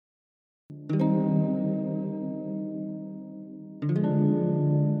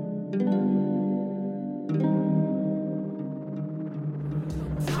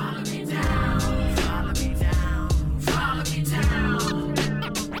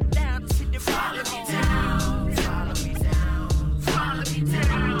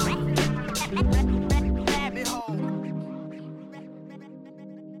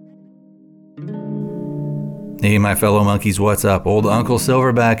Hey, my fellow monkeys, what's up? Old Uncle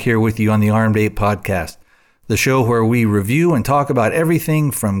Silverback here with you on the Armed Ape Podcast, the show where we review and talk about everything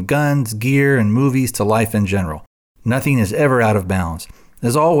from guns, gear, and movies to life in general. Nothing is ever out of bounds.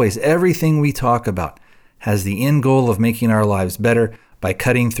 As always, everything we talk about has the end goal of making our lives better by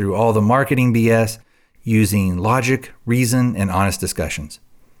cutting through all the marketing BS, using logic, reason, and honest discussions.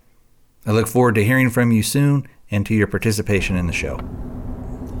 I look forward to hearing from you soon and to your participation in the show.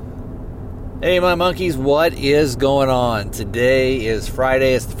 Hey, my monkeys, what is going on? Today is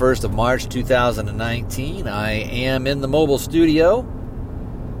Friday. It's the 1st of March, 2019. I am in the mobile studio.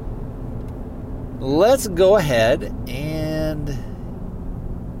 Let's go ahead and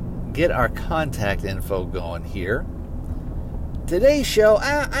get our contact info going here. Today's show,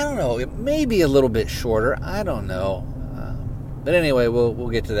 I don't know, it may be a little bit shorter. I don't know. But anyway, we'll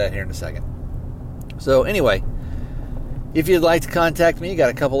get to that here in a second. So anyway, if you'd like to contact me, got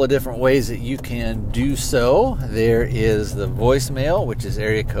a couple of different ways that you can do so. There is the voicemail, which is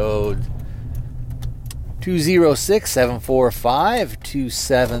area code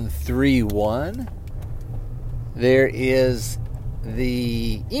 206-745-2731. There is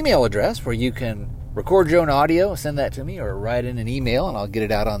the email address where you can record your own audio, send that to me, or write in an email, and I'll get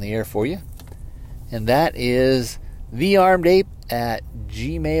it out on the air for you. And that is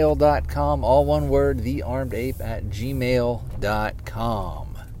thearmedape@gmail.com, all one word, thearmedape@gmail.com.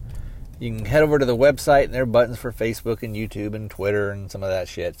 You can head over to the website, and there are buttons for Facebook and YouTube and Twitter and some of that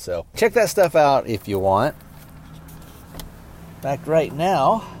shit. So check that stuff out if you want. In fact, right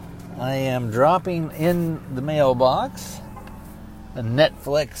now, I am dropping in the mailbox a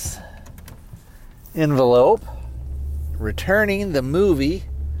Netflix envelope returning the movie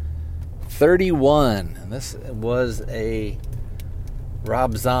 31. And this was a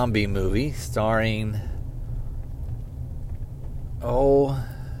Rob Zombie movie starring,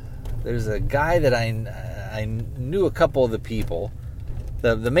 there's a guy that I knew a couple of the people.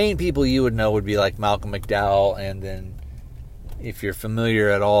 The main people you would know would be like Malcolm McDowell, and then if you're familiar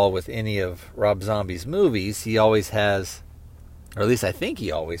at all with any of Rob Zombie's movies, he always has, or at least I think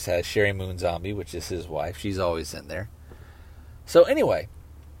he always has, Sherry Moon Zombie, which is his wife. She's always in there. So anyway,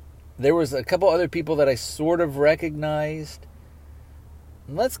 there was a couple other people that I sort of recognized.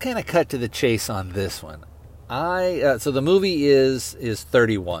 Let's kind of cut to the chase on this one. So the movie is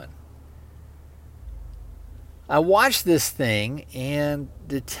 31. I watched this thing, and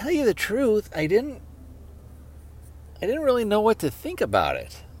to tell you the truth, I didn't really know what to think about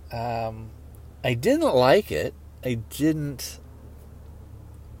it. I didn't like it. And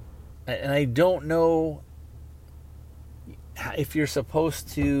I don't know if you're supposed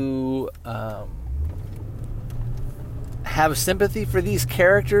to have sympathy for these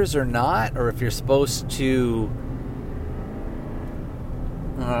characters or not, or if you're supposed to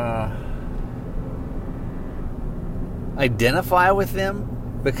identify with them,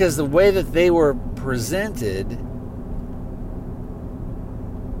 because the way that they were presented,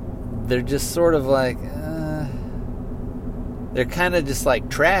 they're just sort of like they're kind of just like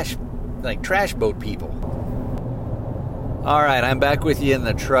trash boat people. All right, I'm back with you in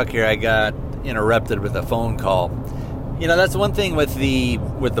the truck here. I got interrupted with a phone call. You know, that's one thing with the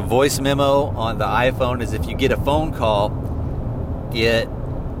voice memo on the iPhone, is if you get a phone call, it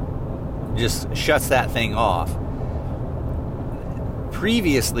just shuts that thing off.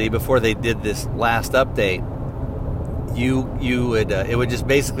 Previously, before they did this last update, you would it would just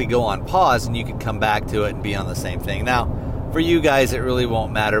basically go on pause, and you could come back to it and be on the same thing. Now, for you guys, it really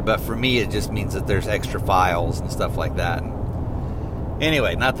won't matter, but for me, it just means that there's extra files and stuff like that.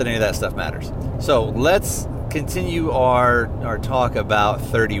 Anyway, not that any of that stuff matters. So let's continue our talk about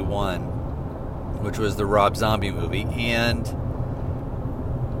 31, which was the Rob Zombie movie. And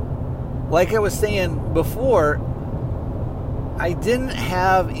like I was saying before, I didn't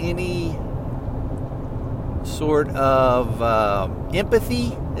have any sort of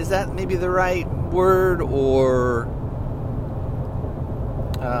empathy. Is that maybe the right word? Or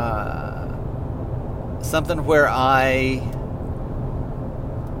something where I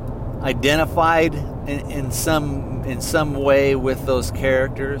identified in some way with those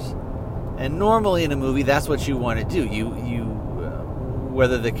characters. And normally in a movie, that's what you want to do. You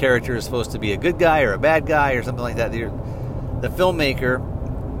whether the character is supposed to be a good guy or a bad guy or something like that, the filmmaker,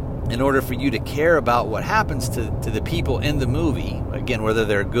 in order for you to care about what happens to the people in the movie, again, whether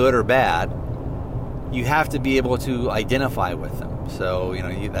they're good or bad, you have to be able to identify with them. So,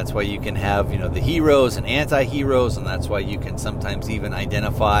 that's why you can have, the heroes and anti-heroes, and that's why you can sometimes even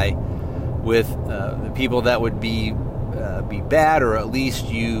identify with the people that would be bad, or at least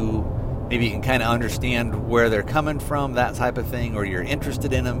maybe you can kind of understand where they're coming from, that type of thing, or you're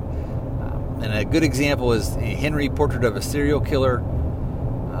interested in them. And a good example is Henry, Portrait of a Serial Killer,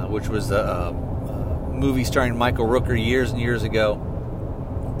 which was a movie starring Michael Rooker years and years ago.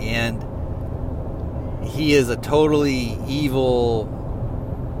 And he is a totally evil,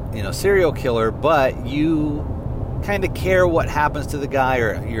 serial killer, but you kind of care what happens to the guy,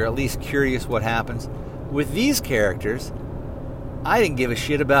 or you're at least curious what happens. With these characters, I didn't give a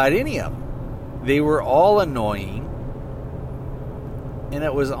shit about any of them. They were all annoying, and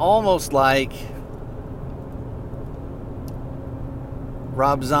it was almost like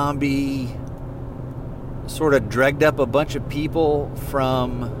Rob Zombie sort of dragged up a bunch of people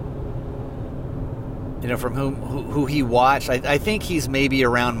from who he watched. I think he's maybe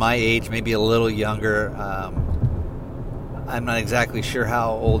around my age, maybe a little younger. I'm not exactly sure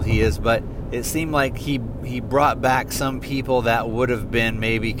how old he is, but it seemed like he brought back some people that would have been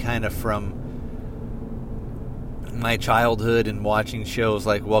maybe kind of from my childhood and watching shows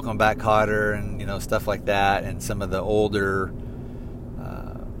like Welcome Back, Kotter, and stuff like that, and some of the older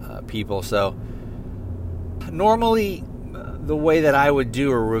people. So normally, the way that I would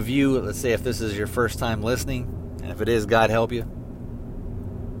do a review, let's say if this is your first time listening, and if it is, God help you.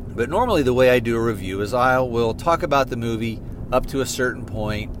 But normally the way I do a review is I will talk about the movie up to a certain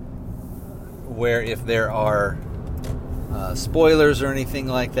point, where if there are spoilers or anything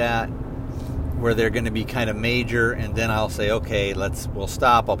like that, where they're going to be kind of major, and then I'll say, okay, we'll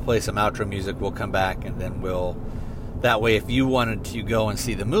stop, I'll play some outro music, we'll come back, and then that way if you wanted to go and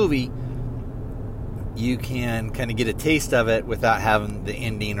see the movie, you can kind of get a taste of it without having the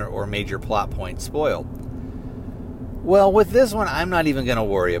ending or major plot points spoiled. Well, with this one, I'm not even going to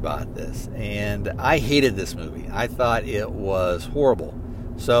worry about this. And I hated this movie. I thought it was horrible.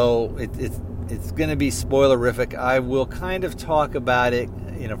 So it's going to be spoilerific. I will kind of talk about it,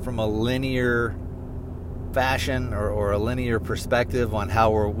 from a linear fashion or a linear perspective on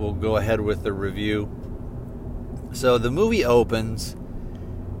how we'll go ahead with the review. So the movie opens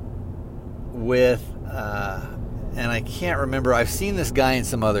with, and I can't remember, I've seen this guy in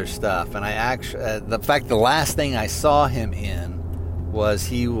some other stuff, and I actually, the last thing I saw him in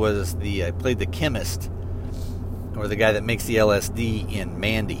was I played the chemist, or the guy that makes the LSD in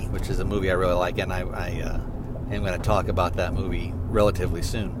Mandy, which is a movie I really like, and I am going to talk about that movie relatively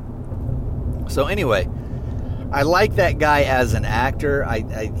soon. So anyway, I like that guy as an actor.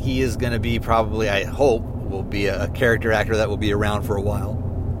 He is going to be probably, I hope, will be a character actor that will be around for a while.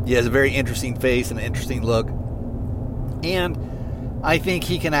 He has a very interesting face and an interesting look. And I think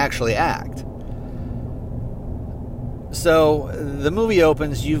he can actually act. So the movie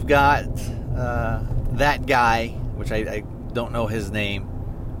opens. You've got that guy, which I don't know his name.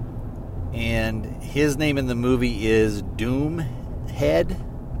 And his name in the movie is Doomhead.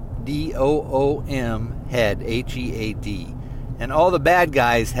 D-O-O-M Head. H-E-A-D. And all the bad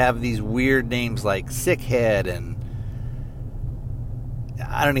guys have these weird names like Sickhead, and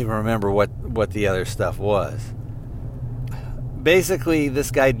I don't even remember what the other stuff was. Basically, this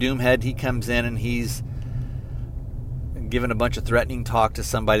guy Doomhead, he comes in and he's giving a bunch of threatening talk to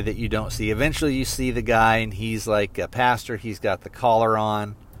somebody that you don't see. Eventually you see the guy, and he's like a pastor. He's got the collar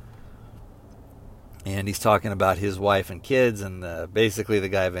on, and he's talking about his wife and kids, and basically the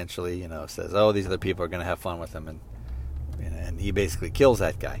guy eventually says, oh, these other people are going to have fun with him, and he basically kills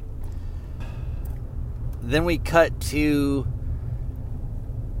that guy. Then we cut to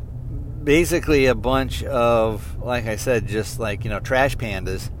basically a bunch of, like I said, just like, trash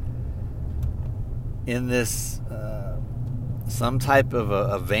pandas in this some type of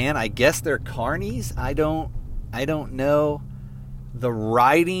a van. I guess they're carnies. I don't know. The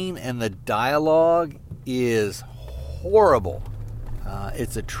writing and the dialogue is horrible.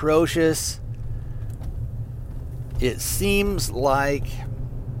 It's atrocious. It seems like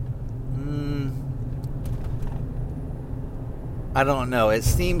I don't know. It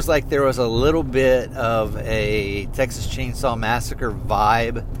seems like there was a little bit of a Texas Chainsaw Massacre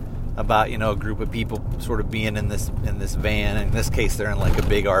vibe about, a group of people sort of being in this van. In this case, they're in like a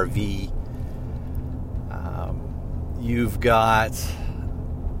big RV. You've got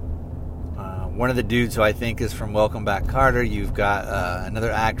one of the dudes who I think is from Welcome Back, Kotter. You've got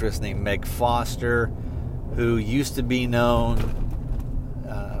another actress named Meg Foster, who used to be known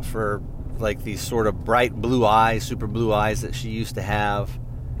for like these sort of bright blue eyes, super blue eyes that she used to have.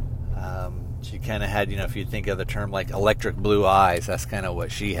 She kind of had, if you think of the term like electric blue eyes, that's kind of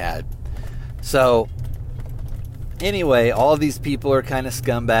what she had. So anyway, all of these people are kind of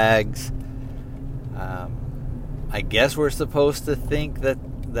scumbags. I guess we're supposed to think that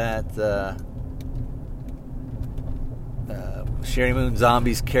Sheri Moon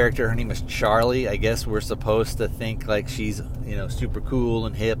Zombie's character, her name is Charlie. I guess we're supposed to think like she's, super cool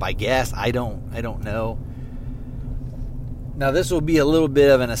and hip. I guess I don't know. Now this will be a little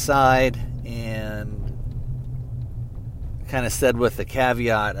bit of an aside, and kind of said with the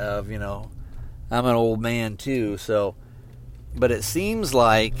caveat of, I'm an old man too. So, but it seems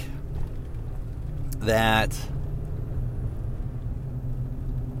like that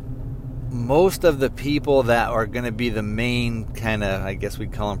most of the people that are going to be the main kind of, I guess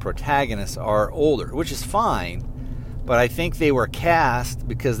we'd call them protagonists, are older, which is fine. But I think they were cast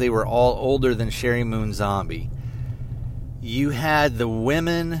because they were all older than Sheri Moon Zombie. You had the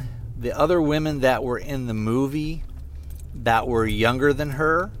other women that were in the movie that were younger than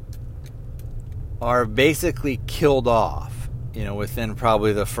her are basically killed off, within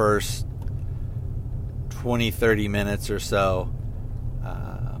probably the first 20, 30 minutes or so.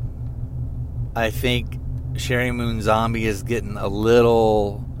 I think Sheri Moon Zombie is getting a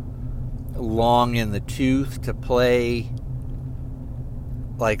little long in the tooth to play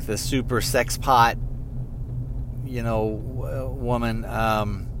like the super sex pot, woman.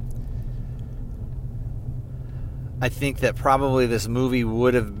 I think that probably this movie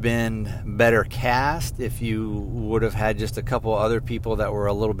would have been better cast if you would have had just a couple other people that were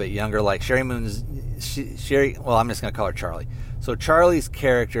a little bit younger, like Sheri Moon's. Well, I'm just going to call her Charlie. So Charlie's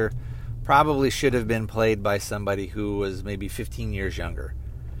character probably should have been played by somebody who was maybe 15 years younger.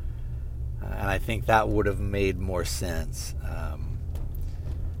 And I think that would have made more sense.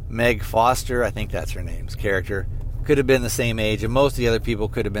 Meg Foster, I think that's her name's character, could have been the same age, and most of the other people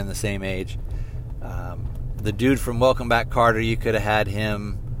could have been the same age. The dude from Welcome Back, Kotter, you could have had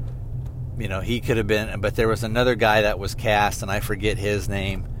him, he could have been, but there was another guy that was cast, and I forget his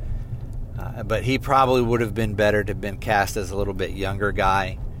name. But he probably would have been better to have been cast as a little bit younger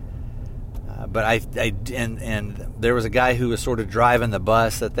guy. But and there was a guy who was sort of driving the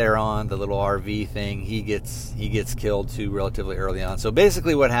bus that they're on, the little RV thing. He gets killed too relatively early on. So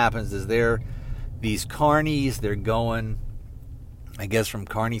basically what happens is these carnies, they're going, I guess, from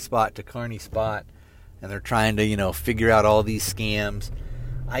carny spot to carny spot, and they're trying to, figure out all these scams.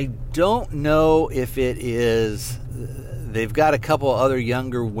 I don't know if it is, they've got a couple other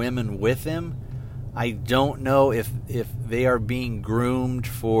younger women with them. I don't know if they are being groomed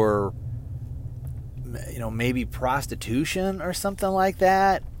for, maybe prostitution or something like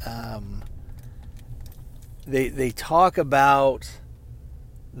that. They talk about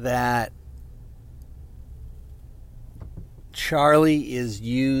that Charlie is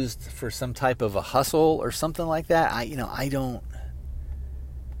used for some type of a hustle or something like that. I don't.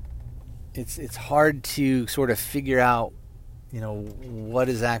 It's hard to sort of figure out, what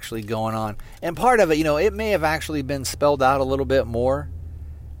is actually going on. And part of it, it may have actually been spelled out a little bit more.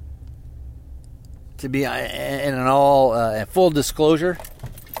 To be in all full disclosure,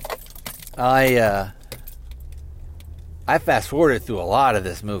 I fast forwarded through a lot of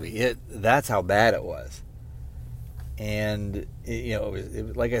this movie. That's how bad it was. And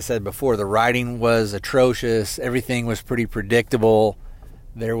like I said before, the writing was atrocious. Everything was pretty predictable.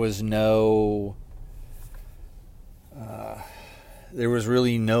 There was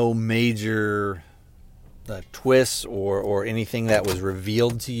really no major twists or anything that was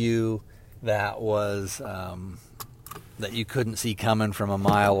revealed to you that was that you couldn't see coming from a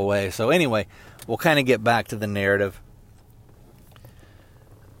mile away. So anyway, we'll kind of get back to the narrative.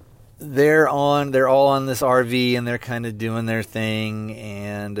 They're all on this RV, and they're kind of doing their thing,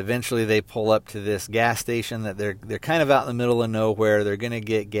 and eventually they pull up to this gas station that they're kind of out in the middle of nowhere. They're going to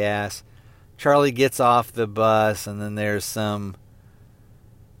get gas. Charlie gets off the bus, and then there's some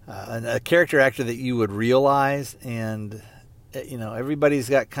a character actor that you would realize, and everybody's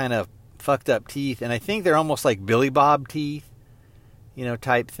got kind of fucked up teeth, and I think they're almost like Billy Bob teeth,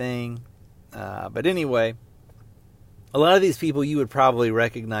 type thing. But anyway, a lot of these people you would probably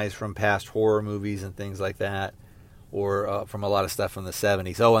recognize from past horror movies and things like that, or from a lot of stuff from the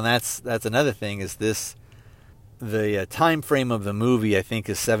 70s. Oh, and that's another thing is the time frame of the movie, I think,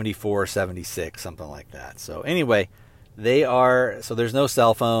 is 74 or 76, something like that. So anyway, so there's no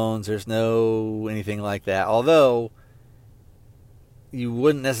cell phones, there's no anything like that, although you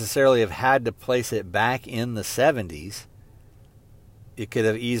wouldn't necessarily have had to place it back in the 70s. It could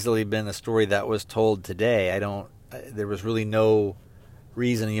have easily been a story that was told today. There was really no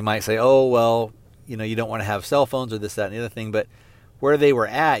reason. You might say, oh, well, you don't want to have cell phones or this, that, and the other thing. But where they were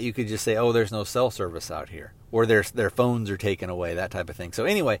at, you could just say, oh, there's no cell service out here. Or their phones are taken away, that type of thing. So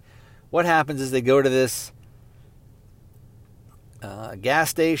anyway, what happens is they go to this gas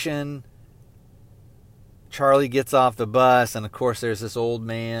station. Charlie gets off the bus, and of course there's this old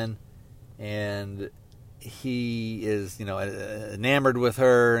man, and he is, enamored with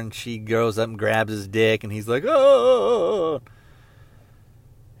her, and she goes up and grabs his dick, and he's like, oh,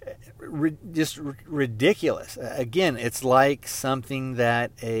 just ridiculous. Again, it's like something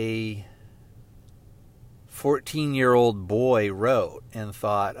that a 14-year-old boy wrote and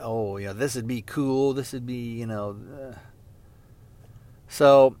thought, oh, this would be cool. This would be,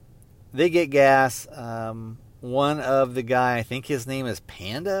 So they get gas. One of the guy, I think his name is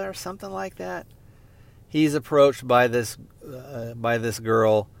Panda or something like that. He's approached by this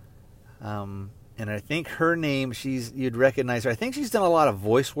girl, and I think her name, you'd recognize her. I think she's done a lot of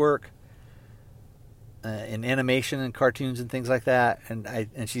voice work in animation and cartoons and things like that,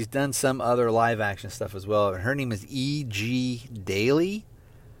 and she's done some other live action stuff as well. Her name is E.G. Daily,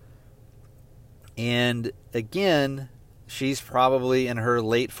 and again, she's probably in her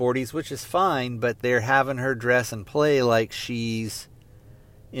late 40s, which is fine, but they're having her dress and play like she's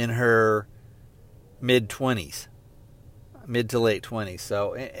in her mid-20s, mid to late 20s.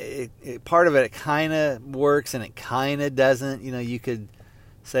 So part of it kind of works and it kind of doesn't. You could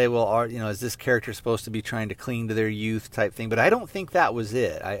say, well, is this character supposed to be trying to cling to their youth type thing? But I don't think that was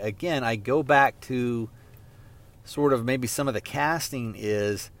it. I go back to sort of maybe some of the casting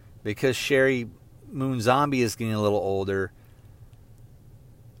is because Sherry Moon Zombie is getting a little older.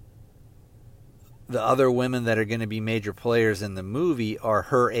 The other women that are going to be major players in the movie are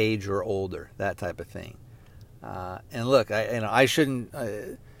her age or older, that type of thing. And look, I shouldn't.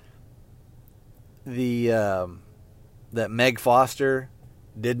 That Meg Foster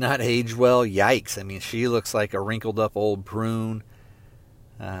did not age well. Yikes! I mean, she looks like a wrinkled up old prune.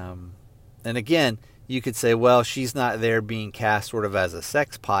 And again, you could say, well, she's not there being cast sort of as a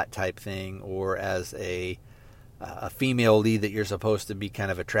sex pot type thing or as a female lead that you're supposed to be kind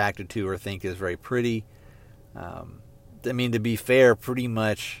of attracted to or think is very pretty. To be fair, pretty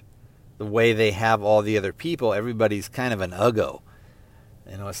much the way they have all the other people, everybody's kind of an Uggo.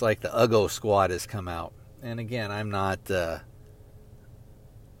 It's like the Uggo squad has come out. And again, I'm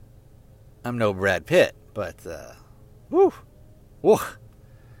no Brad Pitt, but woo.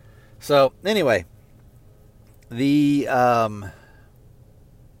 So anyway, they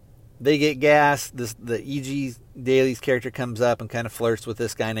get gas. The E.G. Daily's character comes up and kind of flirts with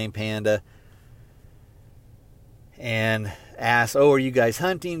this guy named Panda, and asks, "Oh, are you guys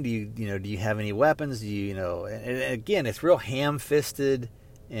hunting? Do you have any weapons? Do you And again, it's real ham-fisted.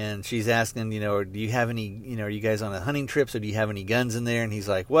 And she's asking, do you have any? Are you guys on a hunting trip? So do you have any guns in there? And he's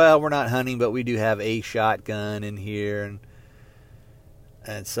like, well, we're not hunting, but we do have a shotgun in here.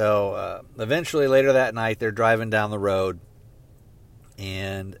 And so eventually, later that night, they're driving down the road,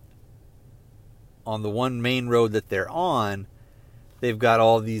 and on the one main road that they're on, they've got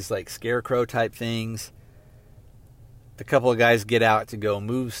all these like scarecrow type things. A couple of guys get out to go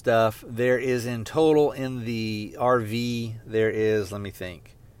move stuff. There is in total in the RV, there is, let me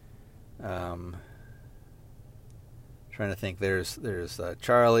think. Trying to think. There's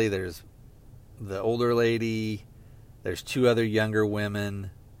Charlie. There's the older lady. There's two other younger women.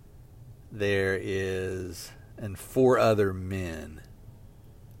 There is, and 4 other men.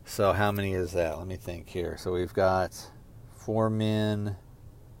 So how many is that? Let me think here. So we've got 4 men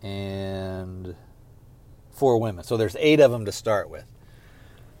and 4 women. So there's 8 of them to start with.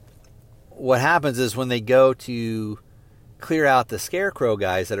 What happens is when they go to clear out the scarecrow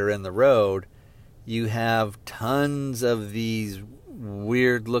guys that are in the road, you have tons of these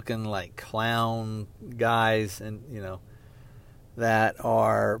weird looking like clown guys, and that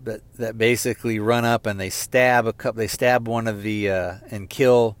basically run up and they stab one of the and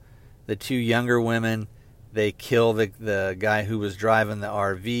kill the 2 younger women. They kill the guy who was driving the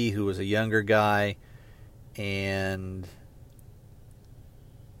RV, who was a younger guy, and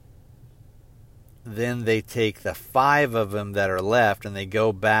then they take the 5 of them that are left and they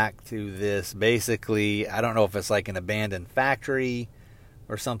go back to this, basically, I don't know if it's like an abandoned factory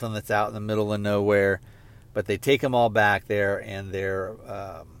or something that's out in the middle of nowhere, but they take them all back there, and they're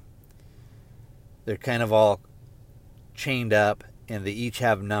kind of all chained up, and they each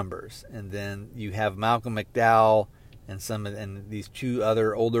have numbers. And then you have Malcolm McDowell and these 2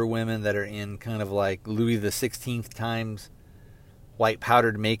 other older women that are in kind of like Louis the 16th times, white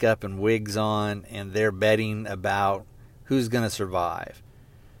powdered makeup and wigs on, and they're betting about who's going to survive.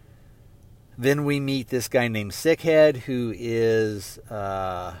 Then we meet this guy named Sickhead, who is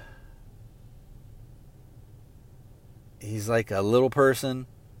he's like a little person,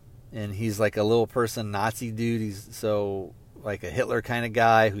 and he's like a little person Nazi dude. He's so like a Hitler kind of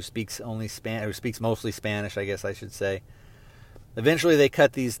guy who speaks mostly Spanish, I guess I should say. Eventually they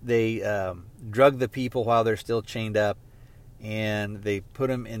drug the people while they're still chained up, and they put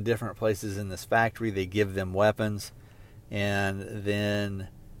them in different places in this factory. They give them weapons, and then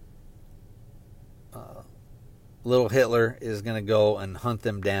little Hitler is going to go and hunt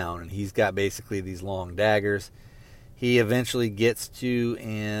them down, and he's got basically these long daggers. He eventually gets to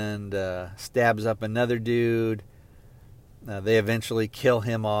and stabs up another dude. They eventually kill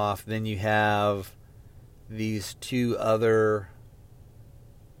him off. Then you have these two other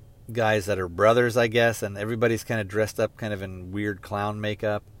guys that are brothers, I guess, and everybody's kind of dressed up kind of in weird clown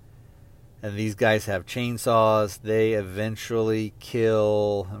makeup. And these guys have chainsaws. They eventually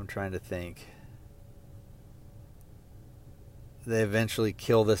kill... I'm trying to think. They eventually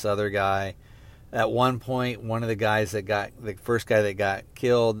kill this other guy. At one point, one of the guys that got... the first guy that got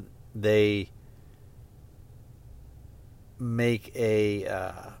killed, they make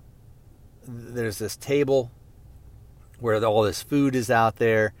a... there's this table where all this food is out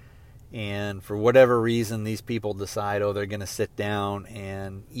there, and for whatever reason, these people decide, they're going to sit down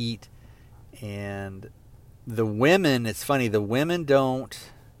and eat. And the women, it's funny, the women don't...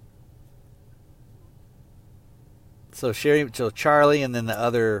 So Charlie, and then the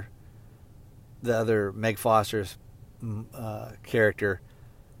other Meg Foster's character,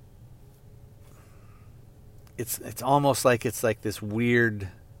 it's almost like it's like this weird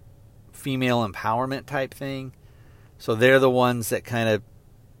female empowerment type thing. So they're the ones that kind of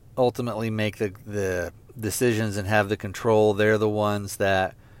ultimately make the decisions and have the control. They're the ones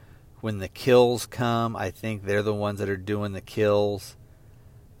that, when the kills come, I think they're the ones that are doing the kills.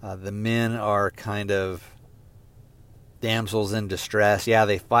 The men are kind of damsels in distress. Yeah,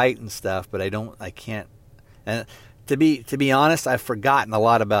 they fight and stuff, but I can't. And to be honest, I've forgotten a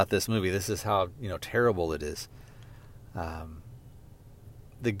lot about this movie. This is how terrible it is.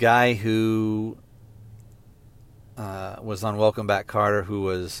 The guy who was on Welcome Back, Kotter, who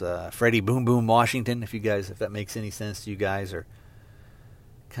was Freddie Boom Boom Washington. If that makes any sense to you guys, or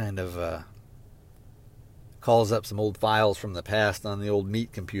kind of calls up some old files from the past on the old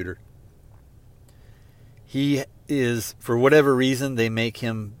meat computer. He is, for whatever reason, they make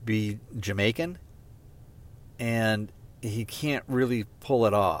him be Jamaican, and he can't really pull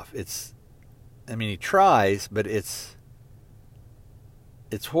it off. He tries, but it's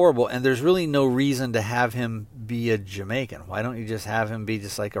horrible, and there's really no reason to have him be a Jamaican. Why don't you just have him be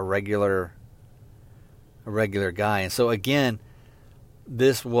just like a regular guy? And so again,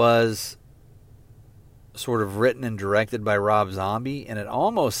 this was sort of written and directed by Rob Zombie, and it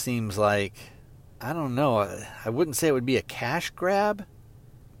almost seems like, I don't know, I wouldn't say it would be a cash grab,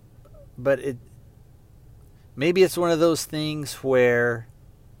 but maybe it's one of those things where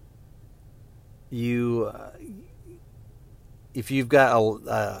if you've got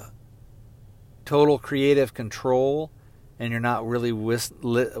a total creative control and you're not really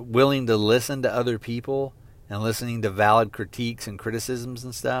willing to listen to other people and listening to valid critiques and criticisms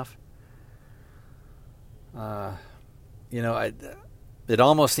and stuff, it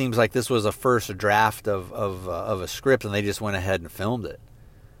almost seems like this was a first draft of a script, and they just went ahead and filmed it.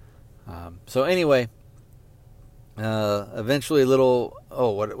 So anyway, eventually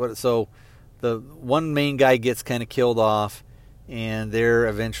so the one main guy gets kind of killed off, and they're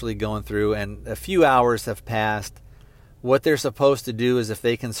eventually going through, and a few hours have passed. What they're supposed to do is, if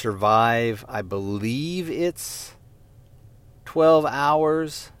they can survive, I believe it's 12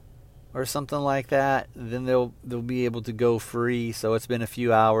 hours or something like that, then they'll be able to go free. So it's been a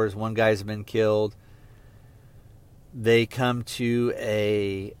few hours. One guy's been killed. They come to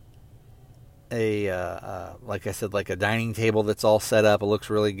a like I said, like a dining table that's all set up. It looks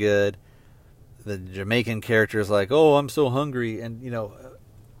really good. The Jamaican character is like, I'm so hungry. And,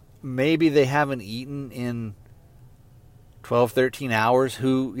 maybe they haven't eaten in 12, 13 hours.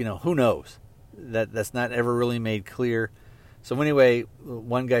 Who knows? That's not ever really made clear. So anyway,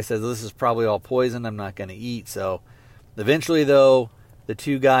 one guy says, this is probably all poison. I'm not going to eat. So eventually, though, the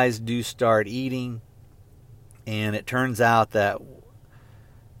two guys do start eating. And it turns out that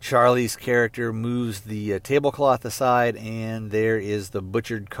Charlie's character moves the tablecloth aside, and there is the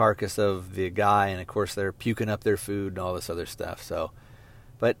butchered carcass of the guy. And, of course, they're puking up their food and all this other stuff. So,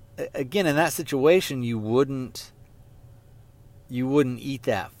 but, again, in that situation, you wouldn't eat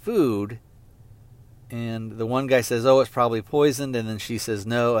that food. And the one guy says, it's probably poisoned. And then she says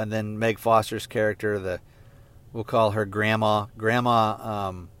no. And then Meg Foster's character, we'll call her Grandma.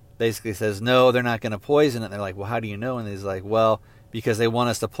 Grandma basically says, no, they're not going to poison it. And they're like, well, how do you know? And he's like, well, because they want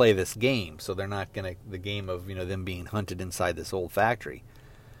us to play this game. So they're not going to, the game of, them being hunted inside this old factory.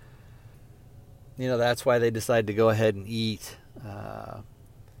 That's why they decide to go ahead and eat.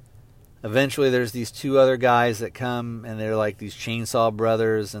 Eventually, there's these two other guys that come, and they're like these chainsaw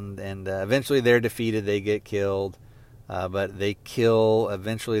brothers, and eventually they're defeated. They get killed. But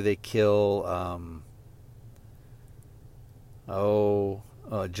eventually they kill,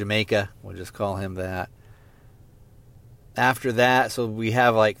 Jamaica. We'll just call him that. After that, so we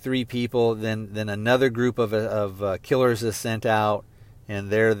have like 3 people. Then another group of killers is sent out, and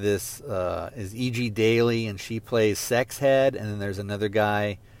there is E.G. Daily, and she plays Sex Head. And then there's another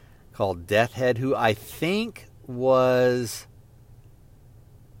guy called Death Head, who I think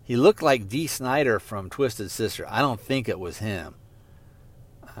he looked like Dee Snider from Twisted Sister. I don't think it was him.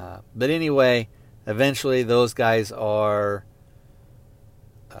 But anyway, eventually those guys are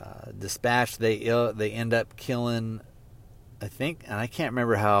dispatched. They end up killing, I think, and I can't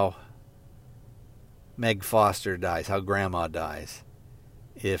remember how Meg Foster dies, how Grandma dies.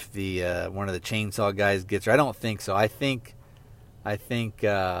 If the one of the chainsaw guys gets her, I don't think so. I think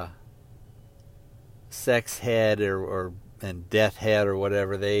Sex Head and Death Head or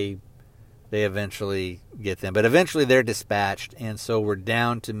whatever, they eventually get them. But eventually they're dispatched, and so we're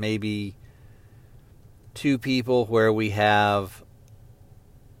down to maybe 2 people where we have...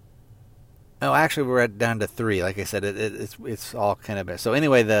 Oh, actually we're down to 3. Like I said, it's all kind of... So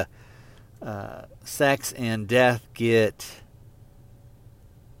anyway, the Sex and Death get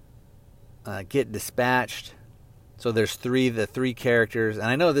dispatched. So there's the 3 characters, and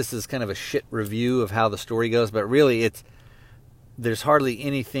I know this is kind of a shit review of how the story goes, but really there's hardly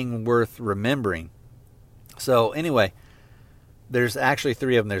anything worth remembering. So anyway, there's actually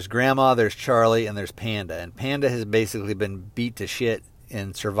 3 of them. There's Grandma, there's Charlie, and there's Panda. And Panda has basically been beat to shit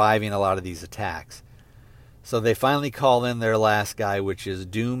in surviving a lot of these attacks. So they finally call in their last guy, which is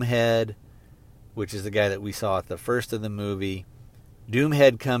Doomhead, which is the guy that we saw at the first of the movie.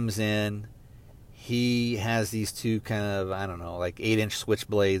 Doomhead comes in. He has these 2 kind of, I don't know, like 8-inch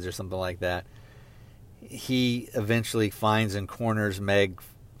switchblades or something like that. He eventually finds and corners Meg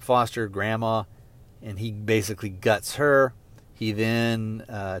Foster, Grandma, and he basically guts her. He then,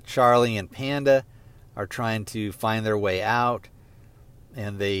 Charlie and Panda are trying to find their way out,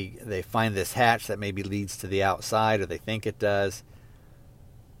 and they find this hatch that maybe leads to the outside, or they think it does.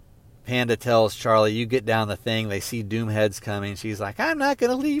 Panda tells Charlie, you get down the thing. They see Doomhead's coming. She's like, I'm not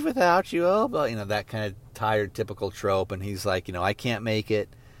going to leave without you. Oh, but, that kind of tired, typical trope. And he's like, I can't make it.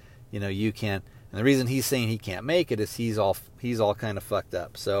 You can. And the reason he's saying he can't make it is he's all kind of fucked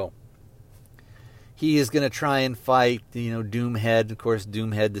up. So he is going to try and fight, Doomhead. Of course,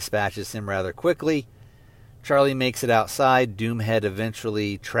 Doomhead dispatches him rather quickly. Charlie makes it outside. Doomhead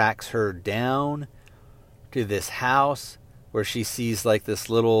eventually tracks her down to this house where she sees like this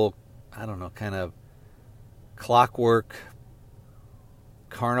little, I don't know, kind of clockwork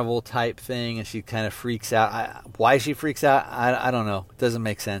carnival type thing, and she kind of freaks out. Why she freaks out, I don't know. It doesn't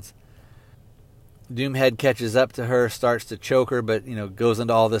make sense. Doomhead catches up to her, starts to choke her, but goes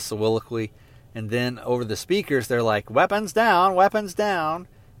into all this soliloquy, and then over the speakers they're like, weapons down, weapons down.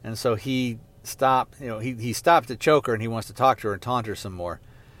 And so he stopped to choke her, and he wants to talk to her and taunt her some more,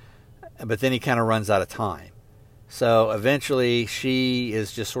 but then he kind of runs out of time. So eventually she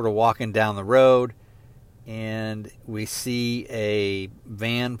is just sort of walking down the road, and we see a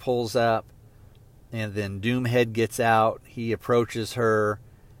van pulls up, and then Doomhead gets out. He approaches her.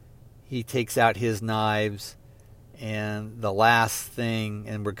 He takes out his knives, and the last thing,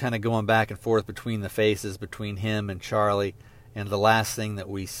 and we're kind of going back and forth between the faces between him and Charlie, and the last thing that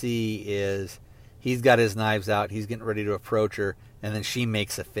we see is he's got his knives out. He's getting ready to approach her, and then she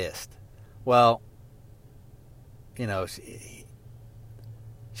makes a fist. Well,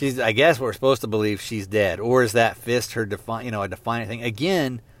 she's, I guess we're supposed to believe she's dead. Or is that fist her a defiant thing?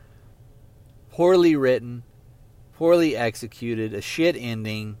 Again, poorly written, poorly executed, a shit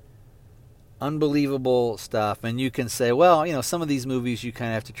ending, unbelievable stuff. And you can say, well, some of these movies you kind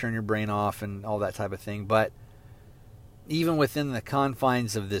of have to turn your brain off and all that type of thing. But even within the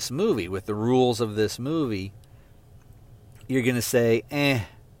confines of this movie, with the rules of this movie, you're going to say,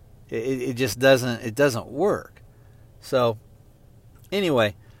 it just doesn't work. So,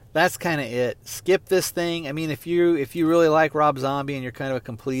 anyway, that's kind of it. Skip this thing. I mean, if you really like Rob Zombie and you're kind of a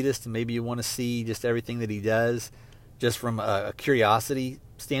completist and maybe you want to see just everything that he does, just from a curiosity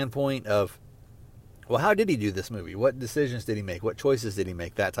standpoint of, well, how did he do this movie? What decisions did he make? What choices did he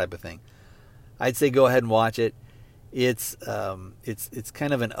make? That type of thing. I'd say go ahead and watch it. It's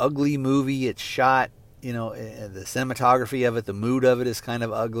kind of an ugly movie. It's shot, the cinematography of it, the mood of it is kind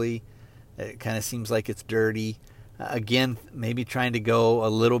of ugly. It kind of seems like it's dirty. Again, maybe trying to go a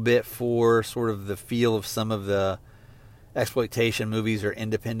little bit for sort of the feel of some of the exploitation movies or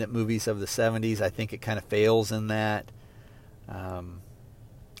independent movies of the 70s. I think it kind of fails in that.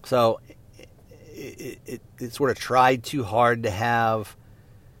 So it sort of tried too hard to have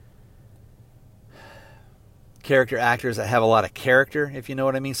character actors that have a lot of character, if you know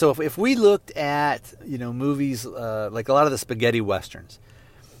what I mean. So if we looked at, movies like a lot of the spaghetti westerns,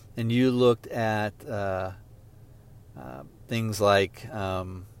 and you looked at things like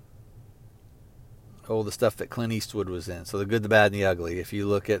the stuff that Clint Eastwood was in, so The Good, the Bad, and the Ugly. If you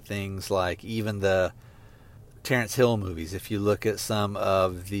look at things like even the Terrence Hill movies, if you look at some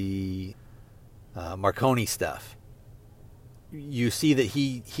of the Marconi stuff, you see that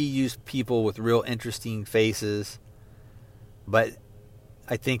he used people with real interesting faces, but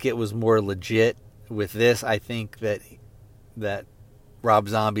I think it was more legit. With this, I think that Rob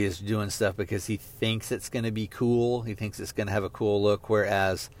Zombie is doing stuff because he thinks it's going to be cool. He thinks it's going to have a cool look,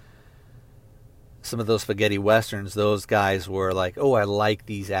 whereas some of those spaghetti westerns, those guys were like, oh, I like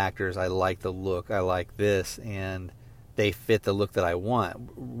these actors, I like the look, I like this, and they fit the look that I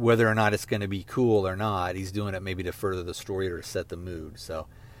want. Whether or not it's going to be cool or not, he's doing it maybe to further the story or to set the mood. So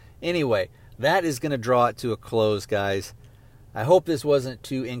anyway, that is going to draw it to a close, guys. I hope this wasn't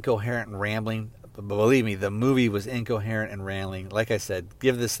too incoherent and rambling, but believe me, the movie was incoherent and rambling. Like I said,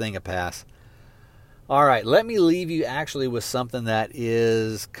 give this thing a pass. All right, let me leave you actually with something that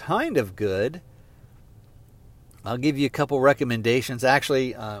is kind of good. I'll give you a couple recommendations.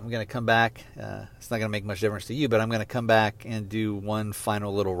 Actually, I'm going to come back. It's not going to make much difference to you, but I'm going to come back and do one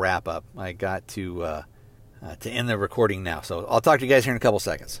final little wrap-up. I got to end the recording now, so I'll talk to you guys here in a couple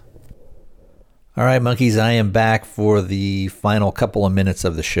seconds. All right, monkeys, I am back for the final couple of minutes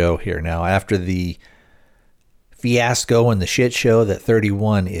of the show here now. After the fiasco and the shit show that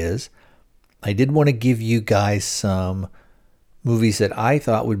 31 is, I did want to give you guys some movies that I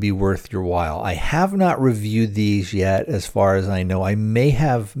thought would be worth your while. I have not reviewed these yet, as far as I know. I may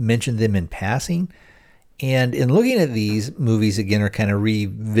have mentioned them in passing. And in looking at these movies again, or kind of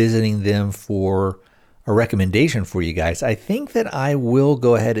revisiting them for a recommendation for you guys, I think that I will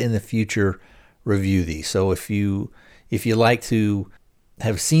go ahead in the future review these. So if you like to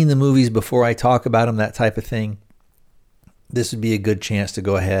have seen the movies before I talk about them, that type of thing, this would be a good chance to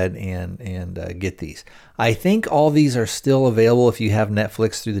go ahead and get these. I think all these are still available if you have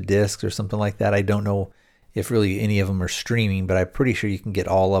Netflix through the discs or something like that. I don't know if really any of them are streaming, but I'm pretty sure you can get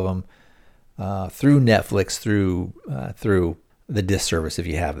all of them through Netflix, through the disc service if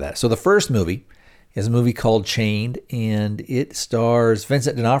you have that. So the first movie is a movie called Chained, and it stars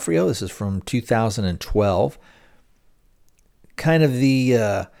Vincent D'Onofrio. This is from 2012. Kind of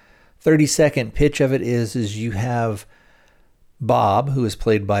the 30-second pitch of it is you have Bob, who is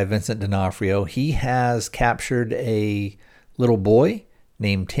played by Vincent D'Onofrio. He has captured a little boy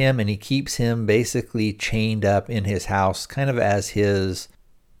named Tim, and he keeps him basically chained up in his house, kind of as his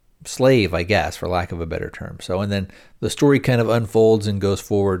slave, I guess, for lack of a better term. So, and then the story kind of unfolds and goes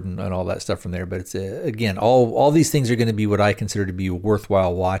forward and all that stuff from there. But it's, again, all these things are going to be what I consider to be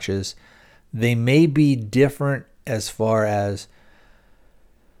worthwhile watches. They may be different as far as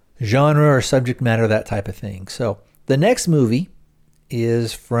genre or subject matter, that type of thing. So the next movie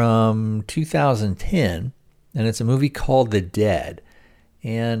is from 2010, and it's a movie called The Dead.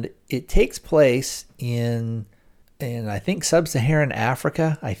 And it takes place in I think sub-Saharan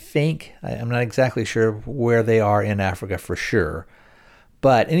Africa. I'm not exactly sure where they are in Africa for sure.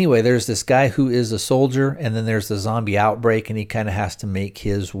 But anyway, there's this guy who is a soldier, and then there's the zombie outbreak, and he kind of has to make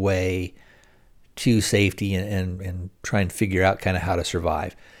his way to safety and try and figure out kind of how to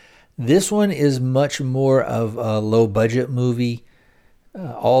survive. This one is much more of a low-budget movie.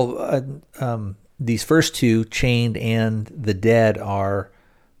 These first two, Chained and The Dead, are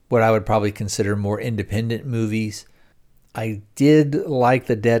what I would probably consider more independent movies. I did like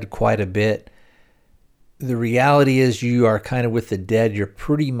The Dead quite a bit. The reality is you are kind of with The Dead, you're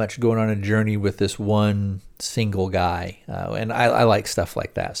pretty much going on a journey with this one single guy. And I like stuff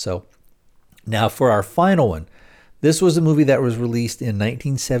like that. So now for our final one. This was a movie that was released in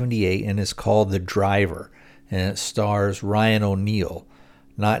 1978 and is called The Driver. And it stars Ryan O'Neal.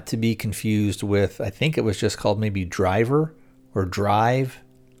 Not to be confused with, I think it was just called maybe Driver or Drive.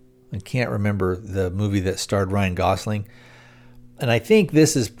 I can't remember the movie that starred Ryan Gosling. And I think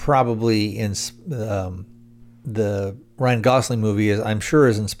this is probably in the Ryan Gosling movie, I'm sure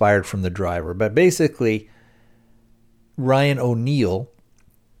is inspired from The Driver. But basically, Ryan O'Neal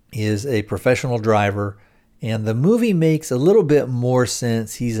is a professional driver, and the movie makes a little bit more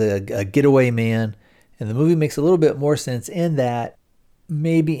sense. He's a getaway man, and the movie makes a little bit more sense in that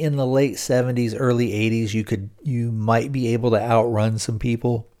maybe in the late 70s, early 80s, you might be able to outrun some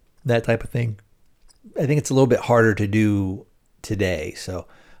people, that type of thing. I think it's a little bit harder to do today. So,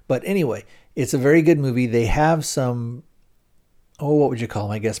 but anyway, it's a very good movie. They have some, what would you call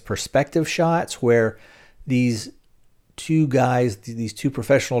them? I guess perspective shots where these two guys, these two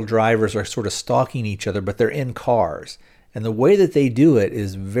professional drivers are sort of stalking each other, but they're in cars. And the way that they do it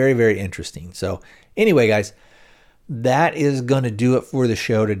is very, very interesting. So anyway, guys, that is going to do it for the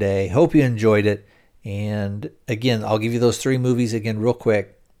show today. Hope you enjoyed it. And again, I'll give you those three movies again real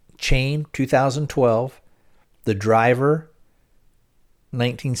quick. Chain, 2012. The Driver,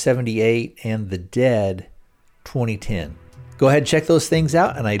 1978. And The Dead, 2010. Go ahead and check those things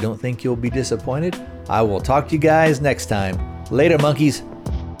out, and I don't think you'll be disappointed. I will talk to you guys next time. Later, monkeys.